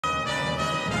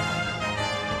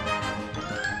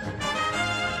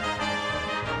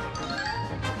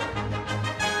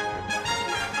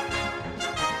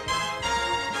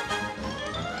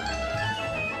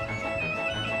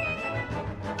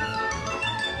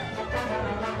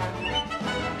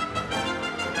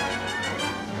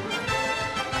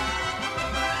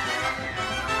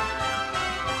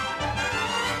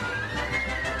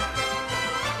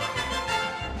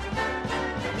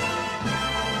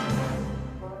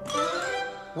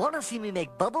wanna see me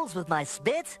make bubbles with my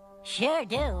spit? Sure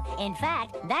do. In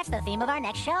fact, that's the theme of our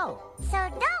next show. So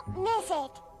don't miss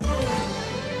it.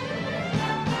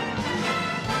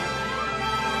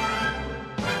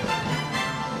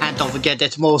 And don't forget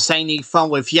there's more Zany Fun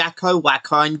with Yakko,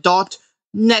 Wacko and Dot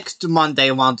next Monday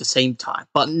around the same time.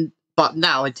 But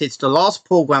now it is the last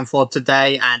program for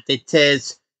today, and it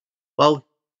is, well,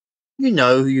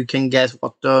 you can guess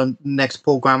what the next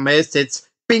program is. It's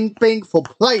Bing Bing for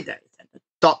Playdays.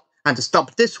 And the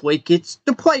stop this week, it's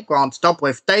the playground stop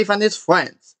with Dave and his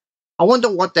friends. I wonder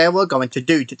what they were going to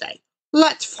do today.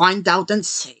 Let's find out and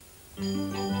see. It's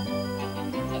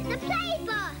the play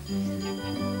bus.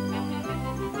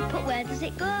 But where does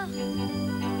it go?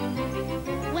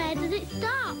 Where does it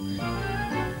stop?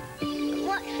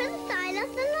 What's inside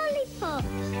of the lollipop?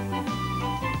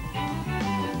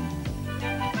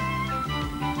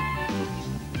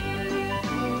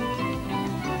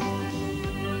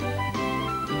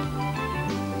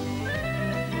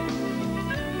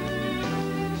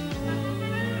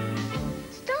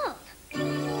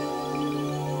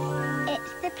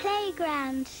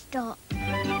 Playground stop.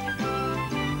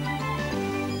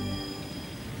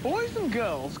 Boys and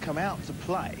girls come out to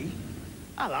play.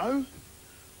 Hello.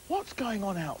 What's going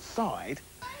on outside?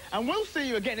 And we'll see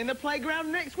you again in the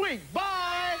playground next week.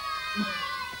 Bye!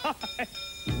 Bye!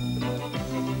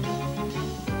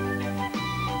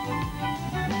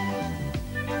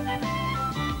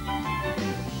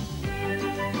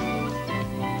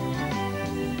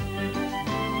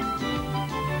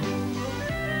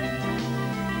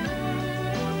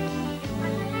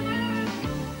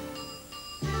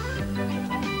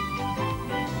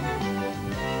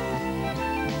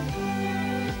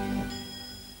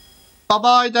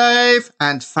 Bye-bye, Dave,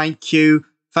 and thank you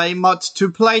very much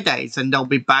to Playdays, and they'll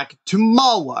be back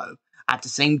tomorrow at the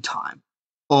same time,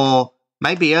 or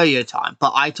maybe earlier time,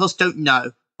 but I just don't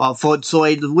know. But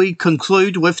unfortunately, we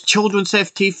conclude with Children's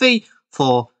FTV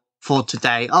for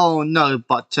today. Oh no,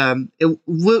 but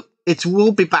it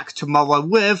will be back tomorrow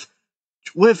with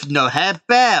No Hair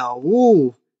Bear.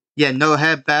 Ooh, yeah, No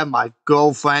Hair Bear, my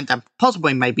girlfriend, and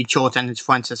possibly maybe Chort and his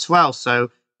friends as well.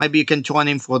 So maybe you can join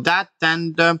in for that,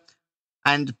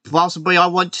 and possibly I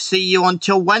want to see you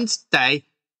until Wednesday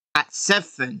at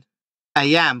 7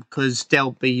 AM, because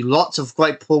there'll be lots of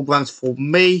great programs for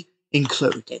me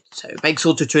included. So make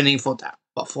sure to tune in for that.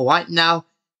 But for right now,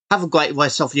 have a great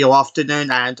rest of your afternoon,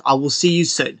 and I will see you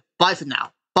soon. Bye for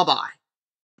now. Bye-bye.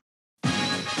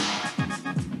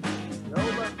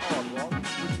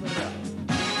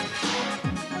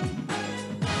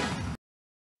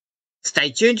 Stay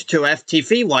tuned to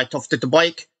FTV right after the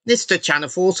break. This is the Channel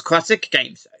 4's Classic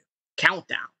Game Show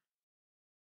Countdown.